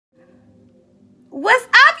What's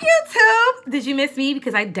up, YouTube? Did you miss me?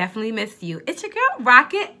 Because I definitely missed you. It's your girl,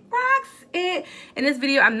 Rockit. Rocks it. In this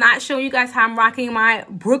video, I'm not showing you guys how I'm rocking my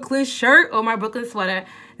Brooklyn shirt or my Brooklyn sweater.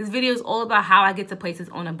 This video is all about how I get to places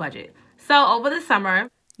on a budget. So over the summer.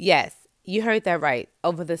 Yes, you heard that right.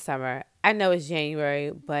 Over the summer. I know it's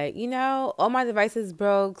January, but you know, all my devices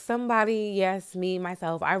broke. Somebody, yes, me,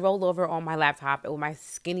 myself, I rolled over on my laptop with my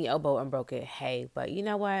skinny elbow and broke it. Hey, but you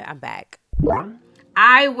know what? I'm back.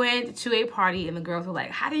 I went to a party and the girls were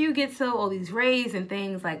like, how do you get to all these raves and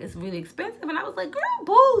things? Like, it's really expensive. And I was like, girl,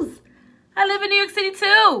 booze. I live in New York City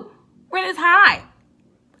too. Rent is high.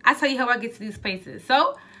 I tell you how I get to these places.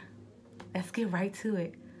 So let's get right to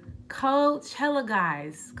it. Coachella,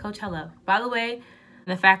 guys. Coachella. By the way,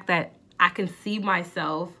 the fact that I can see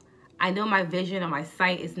myself, I know my vision on my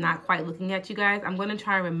sight is not quite looking at you guys. I'm going to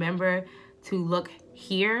try and remember to look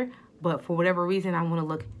here, but for whatever reason, I want to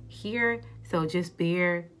look here. So just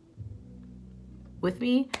bear with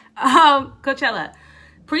me. Coachella.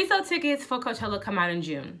 Pre-sale tickets for Coachella come out in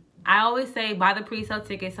June. I always say buy the pre-sale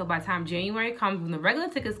tickets so by the time January comes, when the regular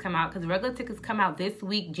tickets come out, because the regular tickets come out this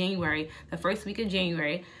week, January, the first week of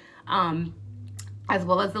January, as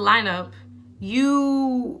well as the lineup,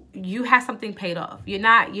 you have something paid off. You're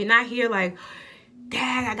not here like,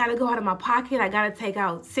 dang, I gotta go out of my pocket. I gotta take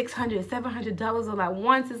out $600, $700 all at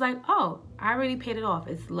once. It's like, oh, I already paid it off.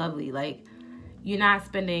 It's lovely. Like, you're not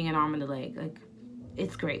spending an arm and a leg. Like,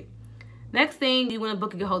 it's great. Next thing, you want to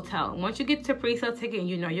book your hotel. Once you get to pre-sale ticket and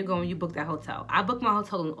you know you're going, you book that hotel. I booked my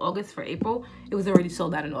hotel in August for April. It was already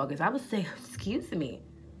sold out in August. I would say, excuse me.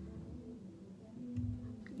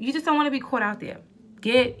 You just don't want to be caught out there.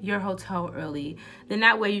 Get your hotel early. Then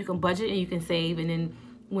that way you can budget and you can save. And then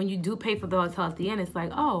when you do pay for the hotel at the end, it's like,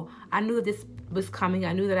 oh, I knew this was coming.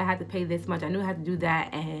 I knew that I had to pay this much. I knew I had to do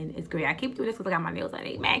that. And it's great. I keep doing this because I got my nails on.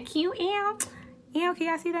 Man, cute. Ew, can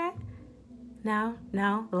y'all see that? No,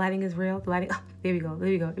 the lighting is real. The lighting, oh, there we go.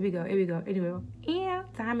 Ew,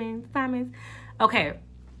 diamonds. Okay,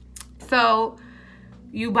 so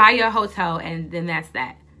you buy your hotel and then that's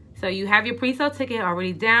that. So you have your pre-sale ticket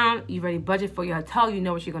already down. You already budget for your hotel. You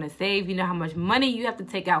know what you're going to save. You know how much money you have to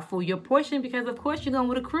take out for your portion because, of course, you're going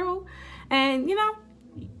with a crew. And, you know,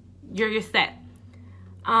 you're set.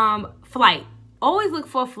 Flight. Always look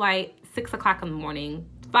for a flight 6 o'clock in the morning,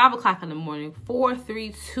 5 o'clock in the morning, 4,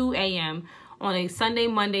 3, 2 a.m. on a Sunday,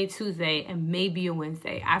 Monday, Tuesday, and maybe a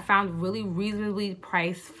Wednesday. I found really reasonably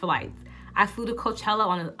priced flights. I flew to Coachella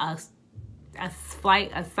on an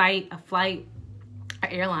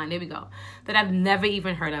airline, there we go, that I've never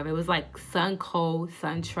even heard of. It was like SunCo,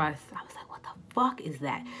 SunTrust. I was like, what the fuck is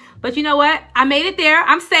that? But you know what? I made it there.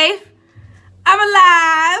 I'm safe. I'm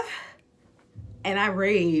alive. And I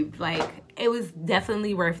raved. Like, it was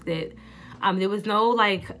definitely worth it. There was no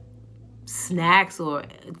like snacks or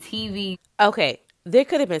TV. Okay, there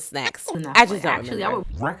could have been snacks. I just don't actually remember. I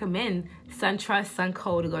would recommend SunTrust,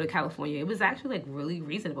 SunCo to go to California. It was actually like really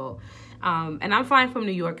reasonable. And I'm flying from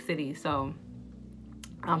New York City, so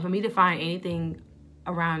for me to find anything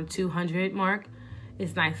around 200 mark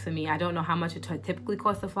is nice for me. I don't know how much it typically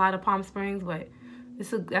costs to fly to Palm Springs, but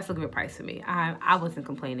that's a good price for me. I wasn't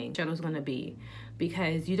complaining. Shuttle's gonna be,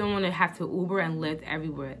 because you don't want to have to Uber and Lyft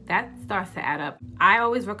everywhere. That starts to add up. I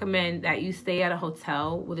always recommend that you stay at a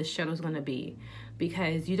hotel where the shuttle's gonna be,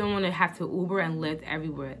 because you don't want to have to Uber and Lyft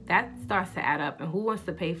everywhere. That starts to add up, and who wants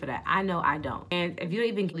to pay for that? I know I don't. And if you don't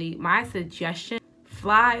even leave, my suggestion,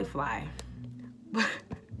 fly.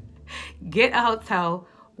 Get a hotel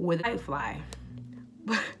with a fly.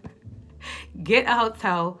 Get a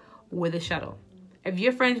hotel with a shuttle. If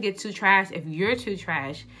your friends get too trash, if you're too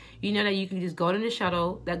trash, you know that you can just go to the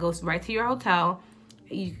shuttle that goes right to your hotel.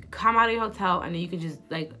 You come out of your hotel and then you can just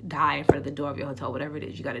like die in front of the door of your hotel, whatever it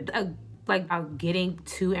is. You gotta like getting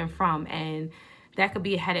to and from, and that could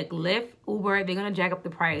be a headache. Lyft, Uber, they're gonna jack up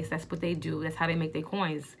the price. That's what they do. That's how they make their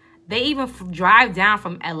coins. They even drive down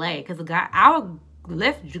from LA because the guy, our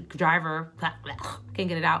Lyft driver, can't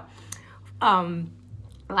get it out.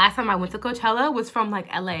 Last time I went to Coachella was from like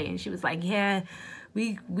LA, and she was like, yeah,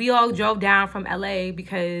 we all drove down from LA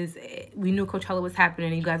because we knew Coachella was happening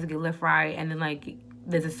and you guys would get Lyft ride, and then like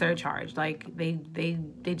there's a surcharge. Like they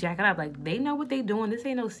jack it up. Like they know what they doing. This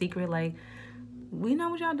ain't no secret. Like we know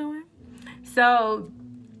what y'all doing. So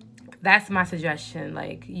that's my suggestion.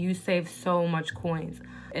 Like, you save so much coins.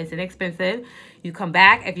 It's inexpensive. You come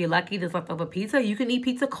back, if you're lucky, there's leftover pizza. You can eat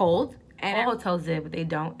pizza cold. And hotels did, but they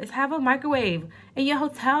don't. Is have a microwave in your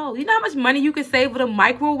hotel. You know how much money you can save with a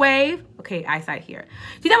microwave? Okay, eyesight here.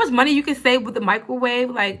 Do you know how much money you can save with the microwave?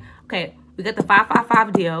 Like, okay, we got the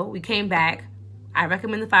 555 deal. We came back. I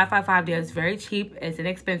recommend the 555 there. It's very cheap. It's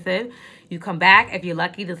inexpensive. You come back. If you're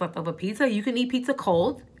lucky, there's leftover pizza. You can eat pizza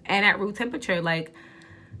cold and at room temperature. Like,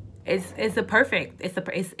 it's a perfect. It's a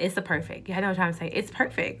perfect. I know what I'm trying to say. It's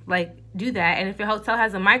perfect. Like, do that. And if your hotel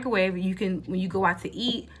has a microwave, you can, when you go out to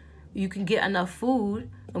eat, you can get enough food.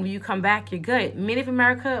 And when you come back, you're good. Made of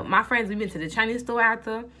America, my friends, we've been to the Chinese store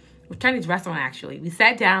after. Chinese restaurant, actually. We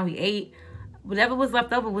sat down, we ate. Whatever was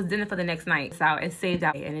left over was dinner for the next night. So it saved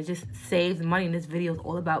out, and it just saves money. And this video is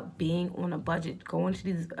all about being on a budget, going to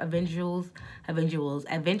these adventures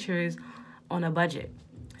on a budget.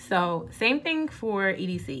 So same thing for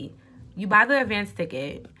EDC. You buy the advance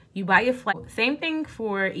ticket, you buy your flight. Same thing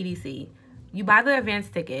for EDC. You buy the advance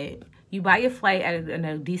ticket, you buy your flight at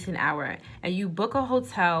a decent hour, and you book a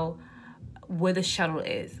hotel where the shuttle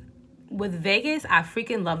is. With Vegas, I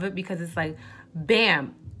freaking love it because it's like,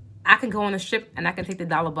 bam, I can go on a Strip and I can take the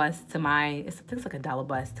dollar bus to my, it's like a dollar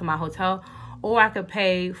bus to my hotel, or I could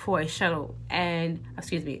pay for a shuttle and,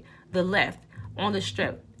 the lift on the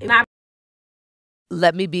Strip.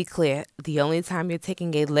 Let me be clear. The only time you're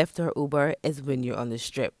taking a Lyft or Uber is when you're on the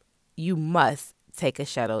Strip. You must take a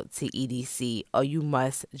shuttle to EDC or you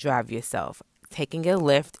must drive yourself. Taking a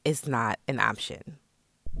Lyft is not an option.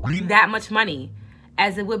 That much money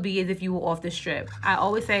as it would be as if you were off the Strip. I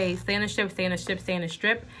always say, stay on the Strip, stay on the Strip, stay on the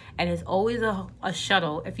Strip. And it's always a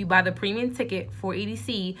shuttle. If you buy the premium ticket for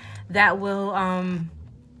EDC, that will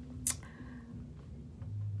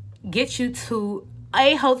get you to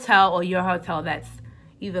a hotel or your hotel that's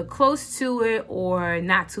either close to it or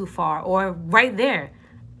not too far or right there.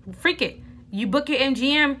 Freak it. You book your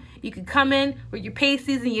MGM, you can come in with your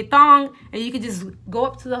pasties and your thong, and you can just go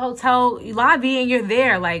up to the hotel lobby and you're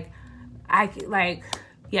there.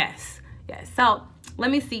 Yes. So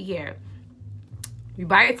let me see here. You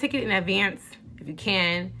buy a ticket in advance if you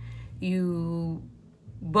can. You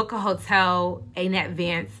book a hotel in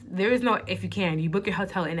advance. There is no if you can. You book your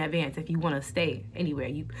hotel in advance if you want to stay anywhere.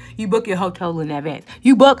 You book your hotel in advance.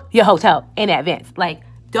 You book your hotel in advance. Like,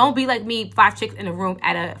 don't be like me, 5 chicks in a room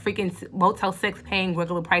at a freaking Motel 6 paying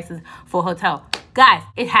regular prices for a hotel. Guys,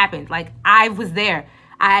 it happened. Like, I was there.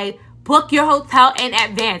 I book your hotel in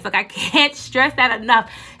advance. Like, I can't stress that enough.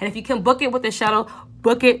 And if you can book it with the shuttle,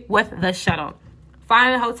 book it with the shuttle.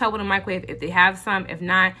 Find a hotel with a microwave if they have some. If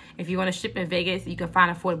not, if you want to ship in Vegas, you can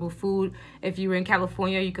find affordable food. If you're in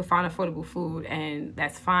California, you can find affordable food, and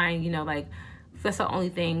that's fine. You know, like, that's the only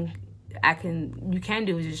thing you can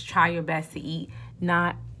do is just try your best to eat.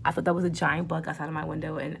 I thought that was a giant bug outside of my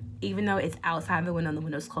window, and even though it's outside the window and the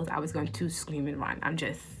window's closed, I was going to scream and run. I'm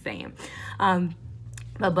just saying.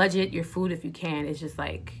 But budget your food if you can. It's just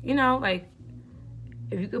like, you know, like,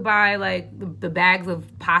 if you could buy like the bags of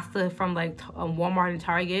pasta from like Walmart and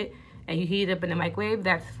Target and you heat it up in the microwave,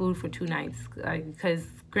 that's food for 2 nights. Because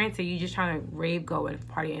granted, you're just trying to rave, go, and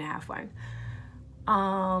party and have fun.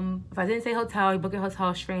 If I didn't say hotel, you book your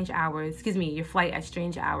hotel strange hours. Your flight at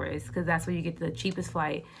strange hours, because that's where you get the cheapest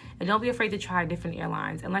flight. And don't be afraid to try different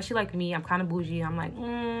airlines. Unless you're like me, I'm kind of bougie. I'm like,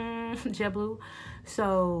 JetBlue.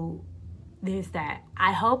 So there's that.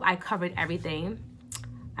 I hope I covered everything.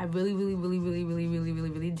 I really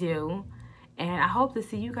do. And I hope to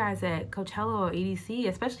see you guys at Coachella or EDC,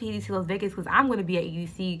 especially EDC Las Vegas, because I'm going to be at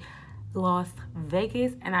EDC Las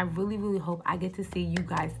Vegas, and I really hope I get to see you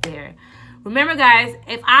guys there. Remember, guys,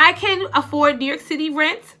 if I can afford New York City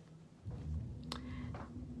rent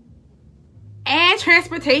and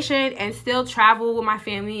transportation and still travel with my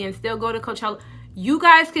family and still go to Coachella, you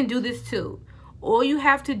guys can do this too. All you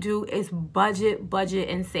have to do is budget,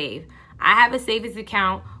 and save. I have a savings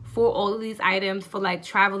account for all of these items, for like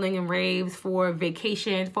traveling and raves, for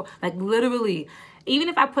vacation, for like literally, even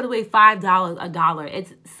if I put away $5, $1,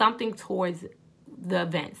 it's something towards the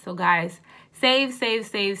event. So guys, save,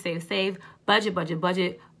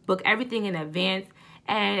 budget, book everything in advance.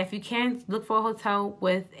 And if you can, look for a hotel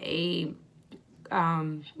with a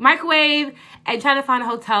microwave and try to find a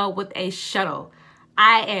hotel with a shuttle.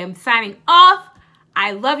 I am signing off.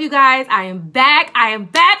 I love you guys. I am back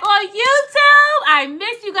on YouTube. I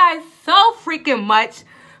miss you guys so freaking much.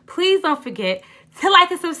 Please don't forget to like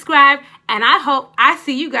and subscribe. And I hope I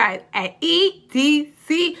see you guys at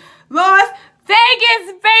EDC Las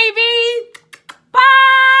Vegas, baby.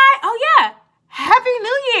 Bye. Oh, yeah. Happy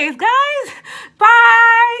New Year's, guys.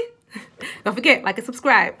 Bye. Don't forget, like and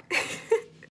subscribe.